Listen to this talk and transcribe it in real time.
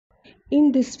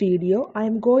In this video, I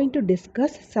am going to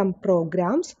discuss some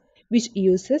programs which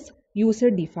uses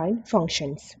user-defined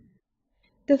functions.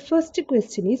 The first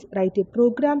question is write a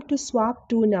program to swap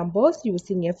two numbers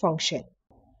using a function.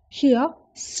 Here,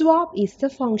 swap is the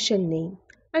function name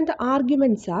and the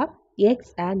arguments are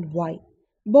x and y.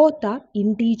 Both are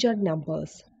integer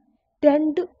numbers.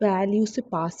 രണ്ട് values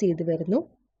pass ചെയ്ത് വരുന്നു.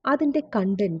 അതിന്റെ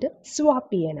content swap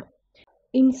ചെയ്യണം.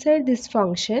 Inside this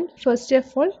function, first of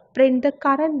all, print the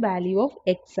current value of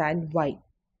x and y.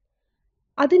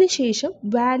 അതിനുശേഷം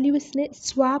valuesനെ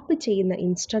swap ചെയ്യുന്ന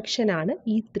instruction ആണ്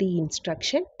ഈ 3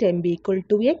 instruction. temp equal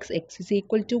to x, x is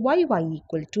equal to y, y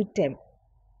equal to temp.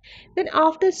 Then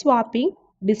after swapping,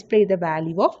 display the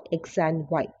value of x and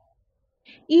y.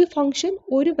 ഈ function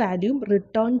ഒരു വാല്യൂം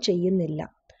return ചെയ്യുന്നില്ല.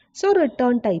 So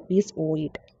return type is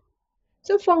void.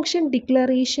 So function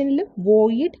declaration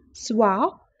void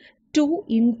swap two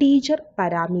integer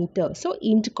parameters. So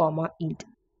int comma int.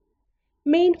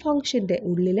 Main function de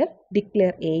ullile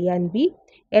declare a and b,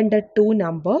 enter two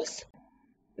numbers,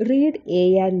 read a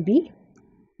and b,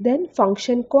 then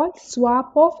function call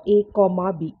swap of a comma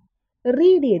b.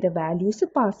 Read the values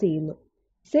pass ചെയ്യുന്നു.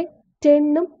 Say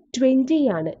 10 ഉം 20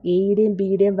 ആണ് എയുടെയും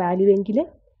ബിയുടെയും value എങ്കിൽ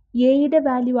എയുടെ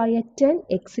value ആയ 10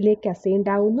 എക്സിലേക്ക് assigned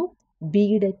ആവുന്നു,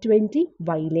 ബിയുടെ 20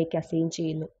 വൈയിലേക്ക് assign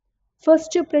ചെയ്യുന്നു.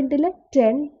 ഫസ്റ്റ് പ്രിന്റിൽ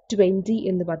 10, 20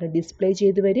 എന്ന് പറഞ്ഞ് ഡിസ്പ്ലേ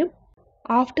ചെയ്ത് വരും.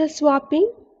 ആഫ്റ്റർ സ്വാപ്പിംഗ്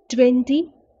 20,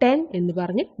 10 എന്ന്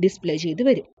പറഞ്ഞ് ഡിസ്പ്ലേ ചെയ്ത്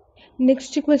വരും.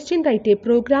 Next question write a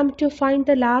programme to find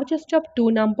the largest of two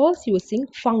numbers using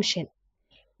function.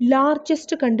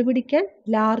 Largest കണ്ടുപിടിക്കാൻ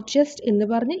ലാർജസ്റ്റ് എന്ന്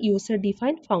പറഞ്ഞ് യൂസർ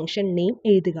ഡിഫൈൻ ഫംഗ്ഷൻ നെയിം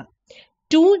എഴുതുക.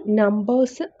 ടു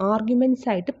നമ്പേഴ്സ് ആർഗ്യുമെന്റ്സ്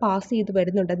ആയിട്ട് പാസ് ചെയ്ത്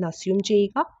വരുന്നുണ്ടെന്ന് അസ്യൂം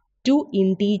ചെയ്യുക. To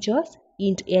integers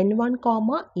int n1,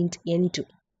 int n2.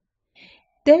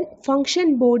 Then function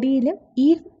body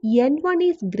if n1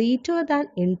 is greater than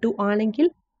n2 ആണെങ്കിൽ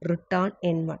return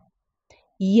n1.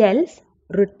 Else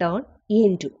return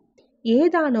n2.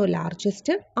 ഏതാണോ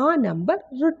ലാർജസ്റ്റ് ആ നമ്പർ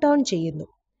റിട്ടേൺ ചെയ്യുന്നു.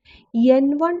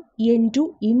 n1, n2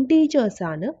 integers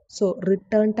ആണ്, so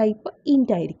return type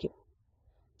int ആയിരിക്കും.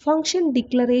 Function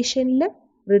ഡിക്ലറേഷനിൽ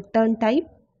return type,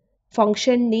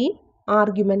 function name,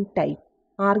 argument type.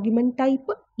 Argument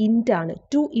type int ആണ്,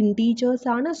 to integers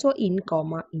ആണ്, so in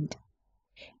comma int.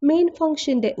 Main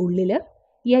ഫംഗ്ഷന്റെ ഉള്ളിൽ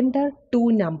enter two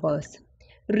numbers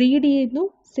read ചെയ്യുന്നു.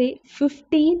 Say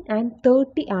 15 and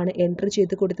 30 ആണ് enter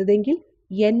ചെയ്ത് കൊടുത്തതെങ്കിൽ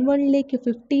n1ലേക്ക്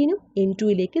 15ഉം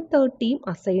n2ലേക്ക് 30ഉം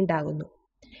assigned ആകുന്നു.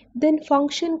 Then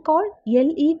function call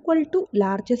l equal to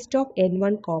largest of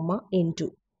n1, n2.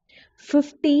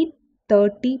 15,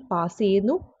 30 pass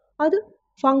ചെയ്യുന്നു. അത്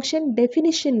ഫംഗ്ഷൻ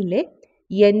ഡെഫിനിഷനിലെ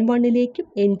n1ലേക്കും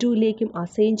n2ലേക്കും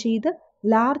അസൈൻ ചെയ്ത്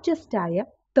ലാർജസ്റ്റ് ആയ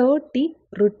 30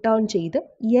 റിട്ടേൺ ചെയ്ത്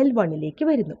l1ലേക്ക്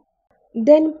വരുന്നു.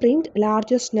 Then print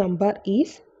largest number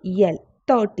is l,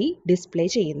 30 display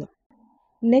ചെയ്യുന്നു.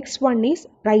 Next one is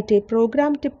write a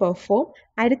programme to perform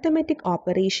arithmetic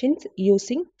operations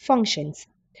using functions.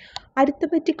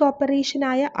 Arithmetic operation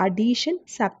ആയ addition,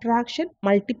 subtraction,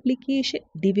 multiplication,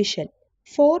 division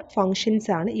 4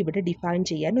 functions ആണ് ഇവിടെ ഡിഫൈൻ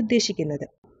ചെയ്യാൻ ഉദ്ദേശിക്കുന്നത്.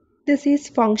 This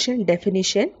is function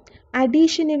definition.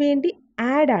 Addition വേണ്ടി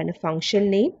add ആണ് function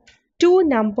name. Two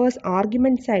numbers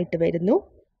arguments ആയിട്ട് വരുന്നു.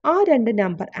 ആ രണ്ട്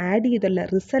നമ്പർ ആഡ് ചെയ്തുള്ള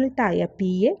റിസൾട്ടായ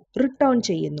പിയെ റിട്ടേൺ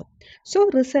ചെയ്യുന്നു. So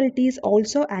result is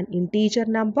also an integer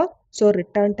number, so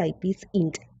return type is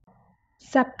int.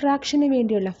 സബ്ട്രാക്ഷന്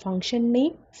വേണ്ടിയുള്ള function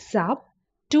name sub,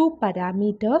 to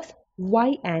parameters y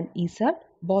and z,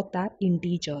 both are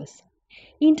integers.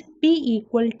 int p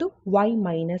equal to y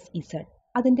minus z.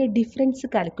 അതിൻ്റെ difference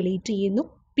calculate ചെയ്യുന്നു,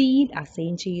 പിയിൽ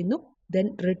assign ചെയ്യുന്നു, then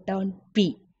return P.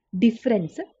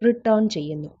 Difference return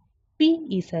ചെയ്യുന്നു. p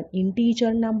is an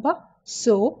integer number,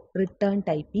 so return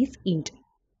type is int.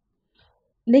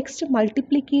 Next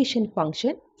multiplication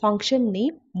function, function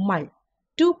name mul.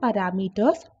 Two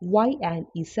parameters y and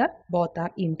z, both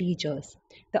are integers.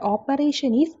 The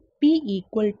operation is p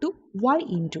equal to y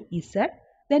into z,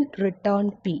 then return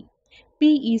p.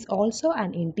 p is also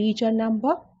an integer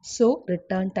number, so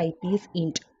return type is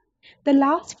int. The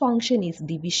last function is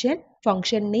division,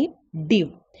 function name div.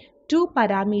 Two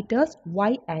parameters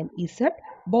y and z,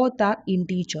 both are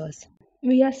integers.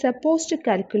 We are supposed to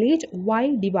calculate y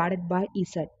divided by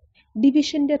z.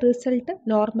 Division result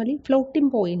normally floating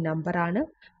point number ആണ്,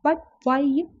 but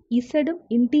y-യും z-ഉം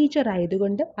integer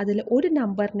ആയതുകൊണ്ട് അതിൽ ഒരു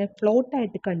നമ്പറിനെ float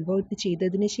ആയിട്ട് convert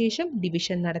ചെയ്തതിന് ശേഷം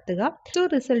division നടത്തുക. So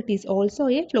result is also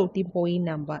A floating point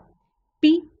number.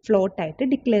 p float ആയിട്ട്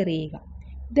ഡിക്ലെയർ ചെയ്യുക.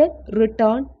 Then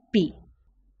return p.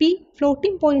 p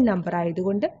floating point number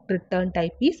ആയതുകൊണ്ട് റിട്ടേൺ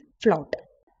ടൈപ്പ് ഈസ് ഫ്ലോട്ട്.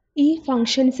 ഈ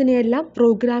ഫംഗ്ഷൻസിനെയെല്ലാം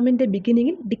പ്രോഗ്രാമിൻ്റെ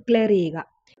ബിഗിനിങ്ങിൽ ഡിക്ലെയർ ചെയ്യുക.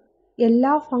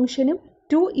 എല്ലാ ഫംഗ്ഷനും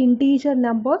ടു ഇൻറ്റീജർ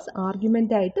നമ്പേഴ്സ്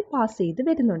ആർഗ്യുമെൻ്റ് ആയിട്ട് പാസ് ചെയ്ത്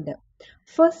വരുന്നുണ്ട്.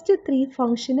 ഫസ്റ്റ് 3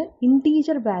 ഫംഗ്ഷന്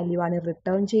ഇൻറ്റീജർ വാല്യൂ ആണ്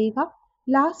റിട്ടേൺ ചെയ്യുക.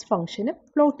 ലാസ്റ്റ് ഫംഗ്ഷന്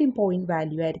ഫ്ലോട്ടിംഗ് പോയിന്റ്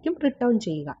വാല്യൂ ആയിരിക്കും റിട്ടേൺ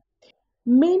ചെയ്യുക.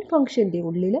 മെയിൻ ഫംഗ്ഷന്റെ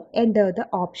ഉള്ളിൽ enter the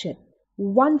option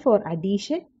 1 four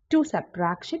addition, 2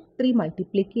 subtraction, 3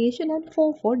 multiplication and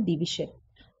 4 four division.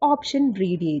 Option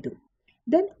read ചെയ്തു.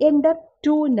 Then enter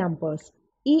 2 numbers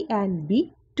A and B.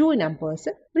 2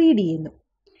 numbers read ചെയ്യുന്നു.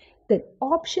 ദെൻ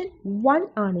ഓപ്ഷൻ 1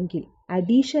 ആണെങ്കിൽ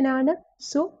അഡീഷൻ ആണ്.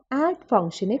 സോ ആഡ്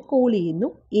ഫംഗ്ഷനെ കോൾ ചെയ്യുന്നു.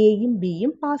 എയും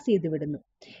ബിയും പാസ് ചെയ്ത് വിടുന്നു.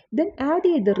 ദെൻ ആഡ്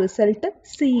ചെയ്ത റിസൾട്ട്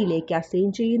സിയിലേക്ക് അസൈൻ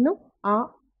ചെയ്യുന്നു. ആ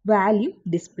വാല്യൂ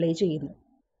ഡിസ്പ്ലേ ചെയ്യുന്നു.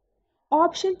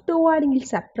 ഓപ്ഷൻ 2 ആണെങ്കിൽ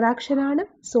സബ്ട്രാക്ഷൻ ആണ്.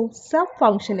 സോ സബ്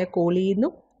ഫംഗ്ഷനെ കോൾ ചെയ്യുന്നു.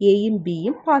 എയും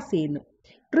ബിയും പാസ് ചെയ്യുന്നു.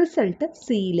 റിസൾട്ട്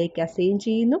സിയിലേക്ക് അസൈൻ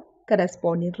ചെയ്യുന്നു.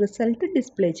 കറസ്പോണ്ടിങ് റിസൾട്ട്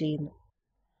ഡിസ്പ്ലേ ചെയ്യുന്നു.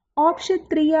 ഓപ്ഷൻ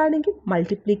 3 ആണെങ്കിൽ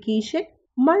മൾട്ടിപ്ലിക്കേഷൻ.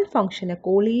 മൾ ഫംഗ്ഷനെ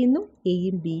കോൾ ചെയ്യുന്നു.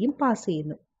 എയും ബിയും പാസ്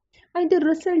ചെയ്യുന്നു. അതിൻ്റെ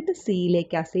റിസൾട്ട്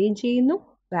സിയിലേക്ക് അസൈൻ ചെയ്യുന്നു.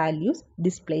 വാല്യൂസ്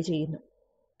ഡിസ്പ്ലേ ചെയ്യുന്നു.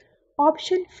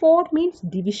 Option 4 means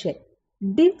division.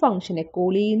 ഡിവ് ഫംഗ്ഷനെ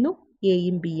കോൾ ചെയ്യുന്നു.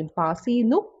 എയും ബിയും പാസ്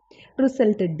ചെയ്യുന്നു.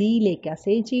 റിസൾട്ട് ഡിയിലേക്ക്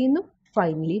അസൈൻ ചെയ്യുന്നു.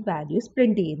 ഫൈനലി വാല്യൂസ്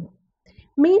പ്രിന്റ് ചെയ്യുന്നു.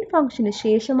 മെയിൻ ഫംഗ്ഷന്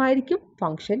ശേഷമായിരിക്കും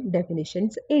ഫംഗ്ഷൻ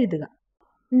ഡെഫിനിഷൻസ് എഴുതുക.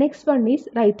 Next one is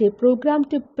write a program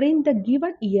to print the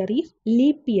given year is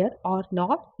leap year or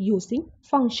not using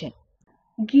function.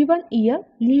 Given year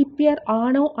leap year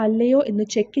ആണോ അല്ലയോ എന്ന്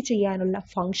ചെക്ക് ചെയ്യാനുള്ള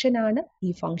ഫംഗ്ഷൻ ആണ്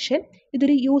ഈ ഫംഗ്ഷൻ.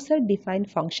 ഇതൊരു യൂസർ ഡിഫൈൻഡ്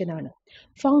ഫംഗ്ഷൻ ആണ്.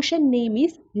 Function name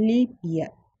is leap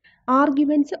year.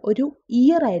 Arguments ഒരു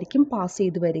year ആയിരിക്കും പാസ്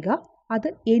ചെയ്ത് വരിക. അത്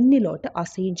എന്നിലോട്ട്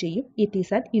അസൈൻ ചെയ്യും. It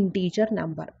is an integer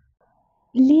number.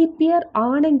 Leap year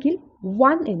ആണെങ്കിൽ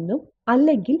 1 എന്നും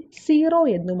അല്ലെങ്കിൽ 0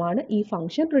 എന്നുമാണ് ഈ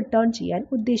ഫംഗ്ഷൻ റിട്ടേൺ ചെയ്യാൻ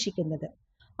ഉദ്ദേശിക്കുന്നത്.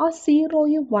 ആ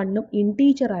 0യും 1ഉം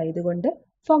ഇൻറ്റീജർ ആയതുകൊണ്ട്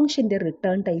ഫംഗ്ഷന്റെ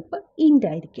റിട്ടേൺ ടൈപ്പ് ഇൻറ്റ്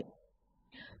ആയിരിക്കും.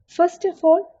 First of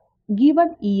all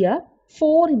given year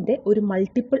 4ന്റെ ഒരു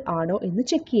മൾട്ടിപ്പിൾ ആണോ എന്ന്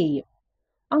ചെക്ക് ചെയ്യും.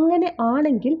 അങ്ങനെ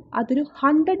ആണെങ്കിൽ അതൊരു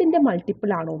 100ന്റെ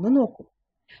മൾട്ടിപ്പിൾ ആണോ എന്ന് നോക്കും.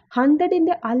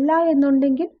 100ന്റെ അല്ല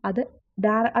എന്നുണ്ടെങ്കിൽ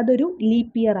അതൊരു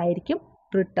ലീപ് ഇയർ ആയിരിക്കും.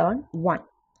 റിട്ടേൺ 1.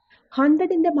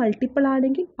 100ന്റെ മൾട്ടിപ്പിൾ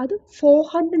ആണെങ്കിൽ അത്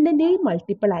 400ന്റെയും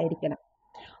മൾട്ടിപ്പിൾ ആയിരിക്കണം.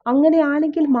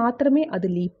 അങ്ങനെയാണെങ്കിൽ മാത്രമേ അത്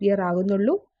ലീപ് ഇയർ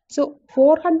ആകുന്നുള്ളൂ. സോ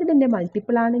 400ന്റെ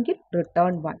മൾട്ടിപ്പിൾ ആണെങ്കിൽ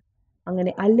റിട്ടേൺ 1.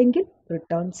 അങ്ങനെ അല്ലെങ്കിൽ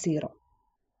റിട്ടേൺ 0.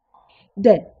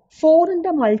 ദെൻ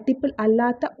 4ന്റെ മൾട്ടിപ്പിൾ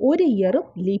അല്ലാത്ത ഒരു ഇയറും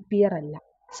ലീപ് ഇയർ അല്ല.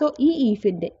 സോ ഈ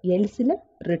ഈഫിന്റെ എൽസിൽ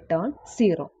റിട്ടേൺ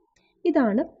 0.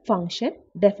 ഇതാണ് ഫംഗ്ഷൻ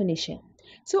ഡെഫിനിഷൻ.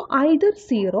 സോ ഐദർ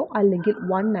 0 അല്ലെങ്കിൽ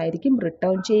 1 ആയിരിക്കും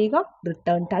റിട്ടേൺ ചെയ്യുക.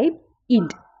 Return type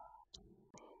ഇൻറ്റ്.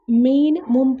 മെയിന്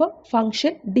മുമ്പ്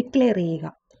ഫംഗ്ഷൻ ഡിക്ലെയർ ചെയ്യുക.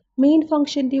 മെയിൻ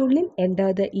ഫംഗ്ഷന്റെ ഉള്ളിൽ enter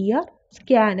the year,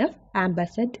 സ്കാൻഎഫ്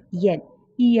ampersand N.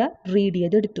 Year read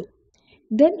ചെയ്തെടുത്തു.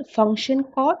 Then function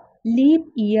call leap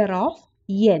year of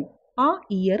N. ആ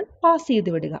ഇയർ പാസ് ചെയ്ത്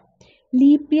വിടുക.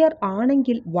 ലീപ് ഇയർ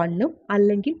ആണെങ്കിൽ 1ഉം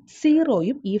അല്ലെങ്കിൽ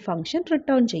 0യും ഈ ഫംഗ്ഷൻ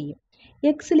റിട്ടേൺ ചെയ്യും.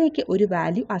 എക്സിലേക്ക് ഒരു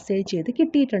വാല്യൂ അസൈൻ ചെയ്ത്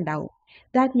കിട്ടിയിട്ടുണ്ടാവും.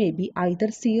 That may be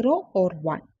either 0 or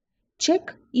 1.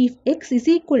 Check if X is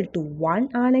equal to 1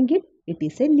 ആണെങ്കിൽ it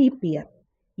is a leap year.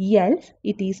 Else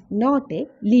it is not a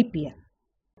leap year.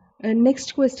 Next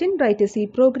question, write a C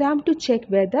program to check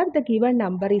whether the given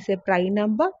number is a prime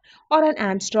number or an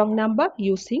Armstrong number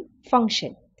using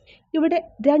function. ഇവിടെ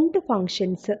രണ്ട്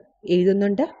functions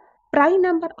എഴുതുന്നുണ്ട്. Prime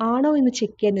number ആണോ എന്ന്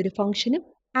check ചെയ്യാൻ ഒരു ഫംഗ്ഷനും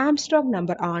Armstrong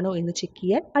number ആണോ എന്ന് ചെക്ക്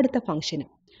ചെയ്യാൻ അടുത്ത ഫംഗ്ഷനും.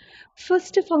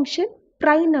 ഫസ്റ്റ് ഫംഗ്ഷൻ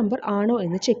പ്രൈം നമ്പർ ആണോ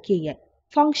എന്ന് ചെക്ക് ചെയ്യാൻ.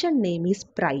 Function name is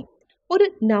prime. ഒരു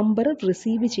നമ്പർ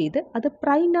റിസീവ് ചെയ്ത് അത്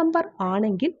പ്രൈം നമ്പർ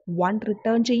ആണെങ്കിൽ 1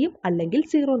 റിട്ടേൺ ചെയ്യും, അല്ലെങ്കിൽ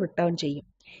 0 റിട്ടേൺ ചെയ്യും.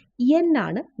 n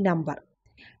ആണ് നമ്പർ.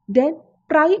 ദെൻ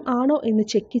പ്രൈം ആണോ എന്ന്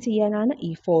ചെക്ക് ചെയ്യാനാണ്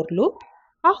ഈ ഫോർ ലൂപ്പ്.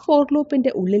 ആ ഫോർ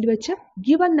ലൂപ്പിന്റെ ഉള്ളിൽ വെച്ച്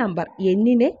ഗിവൺ നമ്പർ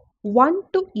എന്നിനെ 1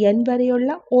 to n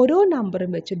വരെയുള്ള ഓരോ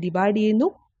നമ്പറും വെച്ച് ഡിവൈഡ് ചെയ്യുന്നു.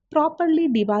 പ്രോപ്പർലി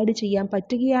ഡിവൈഡ് ചെയ്യാൻ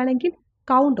പറ്റുകയാണെങ്കിൽ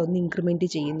കൗണ്ട് ഒന്ന് ഇൻക്രിമെന്റ്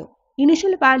ചെയ്യുന്നു.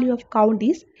 Initial value of count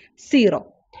is 0.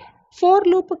 For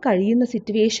loop കഴിയുന്ന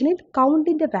സിറ്റുവേഷനിൽ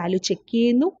കൗണ്ടിന്റെ വാല്യൂ ചെക്ക്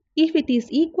ചെയ്യുന്നു. If it is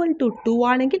equal to 2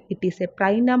 ആണെങ്കിൽ it is A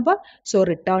prime number, so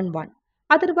return 1.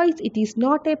 Otherwise it is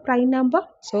not A prime number,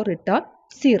 so return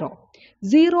 0.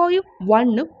 0യും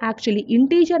 1ഉം actually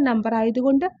integer number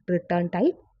ആയതുകൊണ്ട് return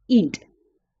type ഇൻറ്റ്.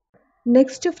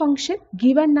 Next function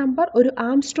given number ഒരു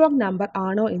Armstrong number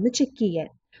ആണോ എന്ന് check ചെയ്യാൻ.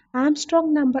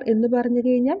 Armstrong number എന്ന് പറഞ്ഞു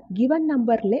കഴിഞ്ഞാൽ given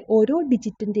നമ്പറിലെ ഓരോ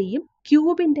ഡിജിറ്റിൻ്റെയും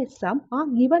ക്യൂബിൻ്റെ സം ആ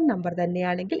ഗിവൺ നമ്പർ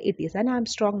തന്നെയാണെങ്കിൽ it is an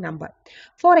Armstrong number.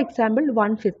 For example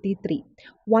 153.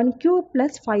 1 cube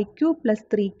plus 5 cube plus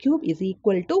 3 cube is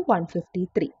equal to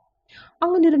 153.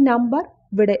 അങ്ങനൊരു നമ്പർ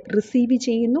ഇവിടെ റിസീവ്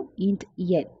ചെയ്യുന്നു, ഇൻറ്റ്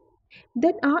എൻ.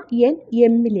 ദെൻ ആ എൻ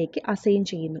എമ്മിലേക്ക് അസൈൻ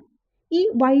ചെയ്യുന്നു. ഈ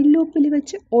വൈൽ ലൂപ്പിൽ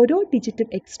വെച്ച് ഓരോ ഡിജിറ്റും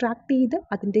എക്സ്ട്രാക്ട് ചെയ്ത്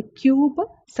അതിൻ്റെ ക്യൂബ്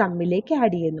സമ്മിലേക്ക്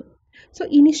ആഡ് ചെയ്യുന്നു. So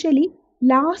initially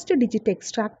last digit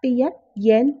extract ചെയ്യാൻ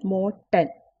n mod 10.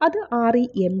 അത്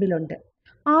REMലുണ്ട്.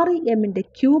 REMന്റെ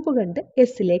ക്യൂബ് കണ്ട്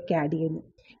എസിലേക്ക് ആഡ് ചെയ്യുന്നു.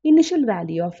 Initial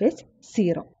value of S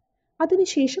 0.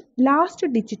 അതിനുശേഷം ലാസ്റ്റ്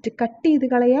ഡിജിറ്റ് കട്ട് ചെയ്ത്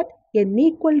കളയാൻ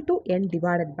n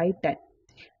ഡിവൈഡഡ് ബൈ 10.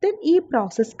 ദെൻ ഈ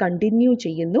പ്രോസസ് കണ്ടിന്യൂ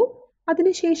ചെയ്യുന്നു.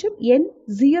 അതിനുശേഷം n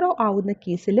 0 ആവുന്ന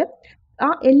കേസിൽ ആ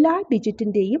എല്ലാ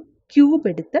ഡിജിറ്റിൻ്റെയും ക്യൂബ്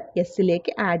എടുത്ത്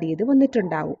എസിലേക്ക് ആഡ് ചെയ്ത്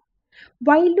വന്നിട്ടുണ്ടാവും.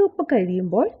 വൈൽ ലൂപ്പ്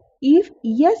കഴിയുമ്പോൾ if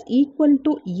S equal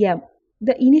to M,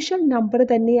 the initial number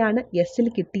തന്നെയാണ് എസിൽ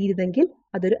കിട്ടിയിരുന്നെങ്കിൽ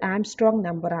അതൊരു ആംസ്ട്രോങ്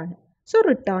നമ്പർ ആണ്. So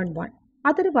return 1,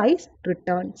 otherwise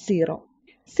return 0.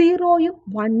 0യും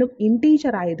 1ഉം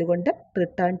integer ആയതുകൊണ്ട്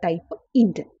റിട്ടേൺ ടൈപ്പ്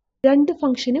ഇൻറ്റ്. രണ്ട്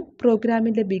ഫംഗ്ഷനും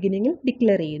പ്രോഗ്രാമിന്റെ ബിഗിനിങ്ങിൽ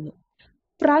ഡിക്ലെയർ ചെയ്യുന്നു.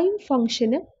 പ്രൈം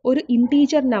ഫംഗ്ഷന് ഒരു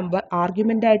ഇൻറ്റീജർ നമ്പർ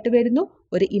ആർഗ്യുമെന്റ് ആയിട്ട് വരുന്നു,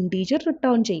 ഒരു ഇൻറ്റീജർ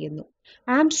റിട്ടേൺ ചെയ്യുന്നു.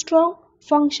 ആംസ്ട്രോങ്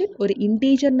ഫംഗ്ഷൻ ഒരു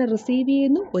ഇൻറ്റീജറിനെ റിസീവ്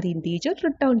ചെയ്യുന്നു, ഒരു ഇൻറ്റീജർ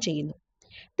റിട്ടേൺ ചെയ്യുന്നു.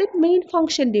 ദെൻ മെയിൻ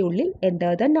ഫംഗ്ഷന്റെ ഉള്ളിൽ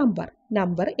എൻ്റർ ദ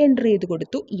നമ്പർ എൻ്റർ ചെയ്ത്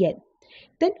കൊടുത്തു n.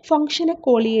 ദെൻ ഫംഗ്ഷനെ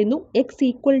കോൾ ചെയ്യുന്നു x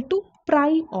equal to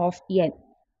prime of n.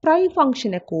 Prime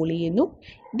ഫംഗ്ഷനെ കോൾ ചെയ്യുന്നു.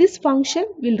 This function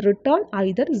will return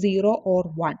either 0 or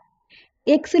 1.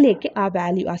 എക്സിലേക്ക് ആ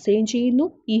വാല്യൂ അസൈൻ ചെയ്യുന്നു.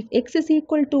 If X is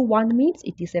equal to 1 means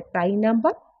it is A prime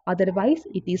number, otherwise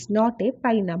it is not A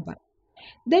prime number.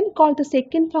 Then call the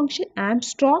second function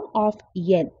Armstrong of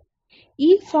n. ഈ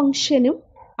ഫംഗ്ഷനും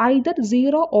either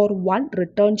 0 or 1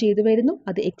 return ചെയ്തു വരുന്നു,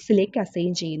 അത് എക്സിലേക്ക്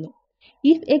assign ചെയ്യുന്നു.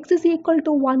 If X is equal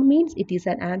to 1 means it is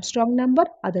an Armstrong number,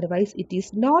 otherwise it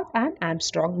is not an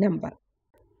Armstrong number.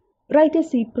 Write a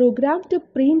C program to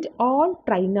print all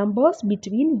prime numbers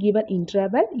between given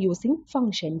interval using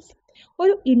functions.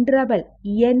 ഒരു interval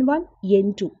n1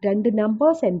 n2 രണ്ട്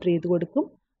numbers enter ചെയ്ത് കൊടുക്കും.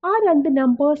 ആ രണ്ട്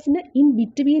നമ്പേഴ്സിന് in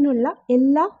ബിറ്റ്വീനുള്ള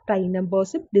എല്ലാ prime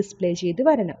നമ്പേഴ്സും display ചെയ്ത്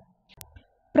വരണം.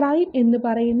 Prime എന്ന്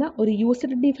പറയുന്ന ഒരു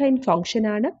യൂസർ ഡിഫൈൻ ഫംഗ്ഷൻ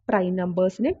ആണ് പ്രൈം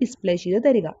നമ്പേഴ്സിനെ ഡിസ്പ്ലേ ചെയ്ത്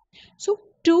തരിക. സോ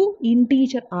 2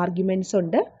 ഇൻറ്റീജർ ആർഗ്യുമെന്റ്സ്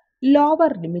ഉണ്ട്,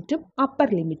 ലോവർ ലിമിറ്റും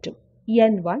അപ്പർ ലിമിറ്റും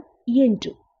n1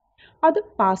 n2. അത്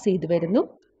പാസ് ചെയ്ത് വരുന്നു.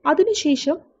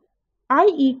 അതിനുശേഷം i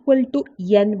ഈക്വൽ ടു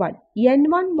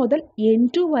n1 മുതൽ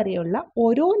n2 വരെയുള്ള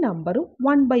ഓരോ നമ്പറും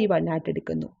 1 by 1 ആയിട്ട്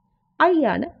എടുക്കുന്നു. i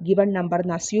ആണ് ഗിവൺ നമ്പർ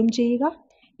എന്ന് അസ്യൂം ചെയ്യുക.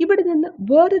 ഇവിടെ നിന്ന്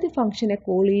വേറൊരു ഫംഗ്ഷനെ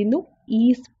കോൾ ചെയ്യുന്നു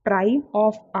ഈസ് പ്രൈം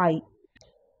ഓഫ് i.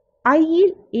 iയിൽ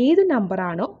ഏത് നമ്പർ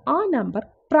ആണോ ആ നമ്പർ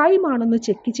പ്രൈം ആണെന്ന്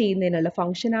ചെക്ക് ചെയ്യുന്നതിനുള്ള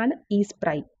ഫംഗ്ഷനാണ് ഈസ്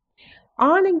പ്രൈം.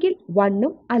 ആണെങ്കിൽ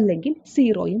 1ഉം അല്ലെങ്കിൽ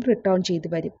 0യും റിട്ടേൺ ചെയ്ത്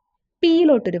വരും.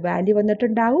 പിയിലോട്ടൊരു വാല്യൂ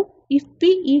വന്നിട്ടുണ്ടാവും. ഇഫ് പി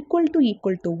ഈക്വൽ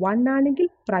ടു 1 ആണെങ്കിൽ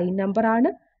പ്രൈം നമ്പർ ആണ്,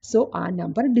 സോ ആ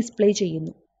നമ്പർ ഡിസ്പ്ലേ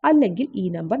ചെയ്യുന്നു, അല്ലെങ്കിൽ ഈ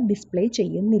നമ്പർ ഡിസ്പ്ലേ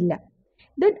ചെയ്യുന്നില്ല.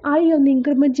 ദെൻ ഐ ഒന്ന്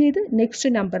ഇൻക്രിമെന്റ് ചെയ്ത് നെക്സ്റ്റ്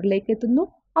നമ്പറിലേക്ക് എത്തുന്നു,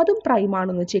 അതും പ്രൈം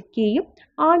ആണെന്ന് ചെക്ക് ചെയ്യും.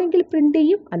 ആണെങ്കിൽ പ്രിന്റ്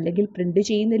ചെയ്യും, അല്ലെങ്കിൽ പ്രിന്റ്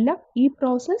ചെയ്യുന്നില്ല. ഈ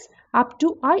process up to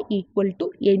i equal to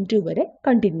n2 വരെ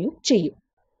കണ്ടിന്യൂ ചെയ്യും.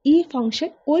 ഈ ഫംഗ്ഷൻ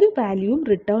ഒരു വാല്യൂവും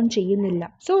റിട്ടേൺ ചെയ്യുന്നില്ല,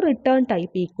 so return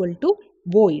type equal to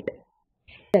void.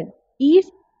 Then ഈ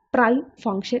പ്രൈം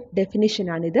ഫംഗ്ഷൻ ഡെഫിനിഷൻ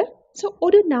ആണിത്. സോ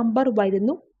ഒരു നമ്പർ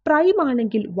വരുന്നു, പ്രൈം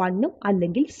ആണെങ്കിൽ 1ഉം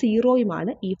അല്ലെങ്കിൽ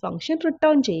 0യുമാണ് ഈ ഫംഗ്ഷൻ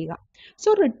റിട്ടേൺ ചെയ്യുക. സോ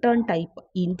റിട്ടേൺ ടൈപ്പ്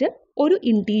ഇൻറ്റ്, ഒരു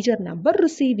ഇൻറ്റീജർ നമ്പർ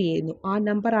റിസീവ് ചെയ്യുന്നു, ആ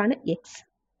നമ്പർ ആണ് x.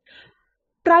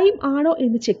 പ്രൈം ആണോ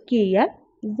എന്ന് ചെക്ക് ചെയ്യാൻ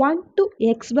 1 to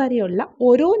x വരെയുള്ള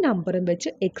ഓരോ നമ്പറും വെച്ച്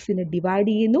എക്സിനെ ഡിവൈഡ്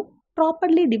ചെയ്യുന്നു.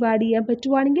 പ്രോപ്പർലി ഡിവൈഡ് ചെയ്യാൻ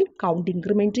പറ്റുവാണെങ്കിൽ കൗണ്ട്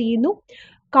ഇൻക്രിമെന്റ് ചെയ്യുന്നു.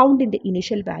 കൗണ്ടിന്റെ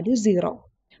ഇനിഷ്യൽ വാല്യൂ 0.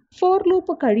 ഫോർ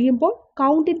ലൂപ്പ് കഴിയുമ്പോൾ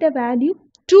കൗണ്ടിന്റെ വാല്യൂ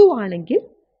 2 ആണെങ്കിൽ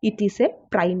it is A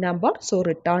prime number, so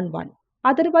return 1.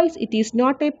 Otherwise it is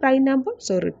not A prime number,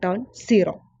 so return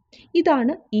 0.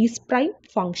 ഇതാണ് ഈസ് പ്രൈം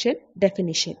ഫംഗ്ഷൻ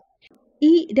ഡെഫിനിഷൻ.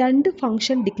 ഈ രണ്ട്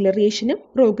ഫംഗ്ഷൻ ഡിക്ലറേഷനും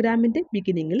പ്രോഗ്രാമിന്റെ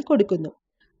ബിഗിനിങ്ങിൽ കൊടുക്കുന്നു.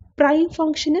 പ്രൈം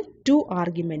ഫംഗ്ഷന് 2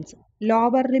 ആർഗ്യുമെന്റ്സ്,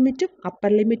 ലോവർ ലിമിറ്റും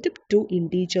അപ്പർ ലിമിറ്റും 2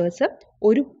 ഇൻറ്റീജേഴ്സ്,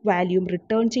 ഒരു വാല്യൂം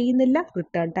റിട്ടേൺ ചെയ്യുന്നില്ല,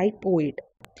 return type void.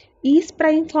 Is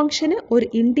prime ഫംഗ്ഷന് ഒരു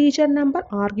ഇൻറ്റീജർ നമ്പർ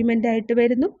ആർഗ്യുമെന്റ് ആയിട്ട്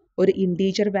വരുന്നു, ഒരു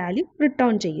ഇൻറ്റീജർ വാല്യൂ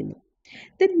റിട്ടേൺ ചെയ്യുന്നു.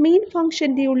 ദെൻ മെയിൻ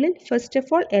ഫംഗ്ഷന്റെ ഉള്ളിൽ first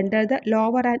of all enter the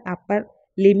lower and upper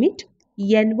limit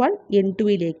n1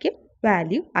 n2യിലേക്ക്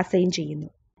value assign ചെയ്യുന്നു.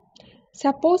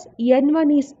 Suppose n1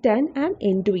 is 10 and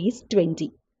n2 is 20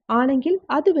 ആണെങ്കിൽ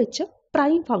അത് വെച്ച്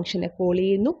പ്രൈം ഫംഗ്ഷനെ കോൾ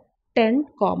ചെയ്യുന്നു 10,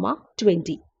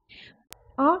 20.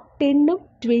 ആ 10ഉം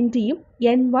 20യും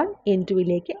n1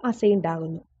 n2യിലേക്ക് അസൈൻഡ്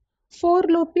ആകുന്നു. ഫോർ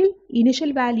ലൂപ്പിൽ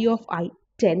ഇനിഷ്യൽ വാല്യൂ ഓഫ് i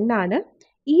 10 ആണ്.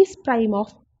 ഈസ് പ്രൈം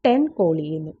ഓഫ് 10 കോൾ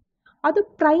ചെയ്യുന്നു. അത്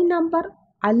പ്രൈം നമ്പർ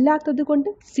അല്ലാത്തത് കൊണ്ട്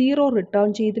 0 റിട്ടേൺ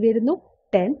ചെയ്ത് വരുന്നു.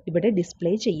 10 ഇവിടെ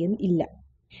ഡിസ്പ്ലേ ചെയ്യുന്നില്ല.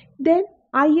 ദെൻ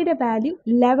ഐയുടെ വാല്യൂ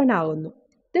 11 ആകുന്നു.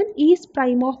 Then is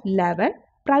prime of 11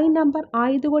 prime number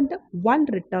ആയതുകൊണ്ട് 1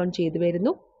 റിട്ടേൺ ചെയ്ത്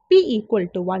വരുന്നു. p ഈക്വൽ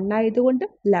ടു 1 ആയതുകൊണ്ട്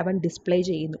 11 ഡിസ്പ്ലേ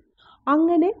ചെയ്യുന്നു.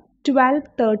 അങ്ങനെ 12,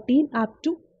 13 അപ്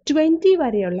ടു 20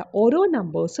 വരെയുള്ള ഓരോ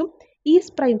നമ്പേഴ്സും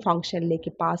ഈസ് പ്രൈം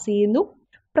ഫംഗ്ഷനിലേക്ക് പാസ് ചെയ്യുന്നു.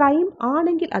 പ്രൈം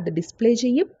ആണെങ്കിൽ അത് ഡിസ്പ്ലേ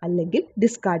ചെയ്യും, അല്ലെങ്കിൽ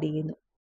ഡിസ്കാർഡ് ചെയ്യുന്നു.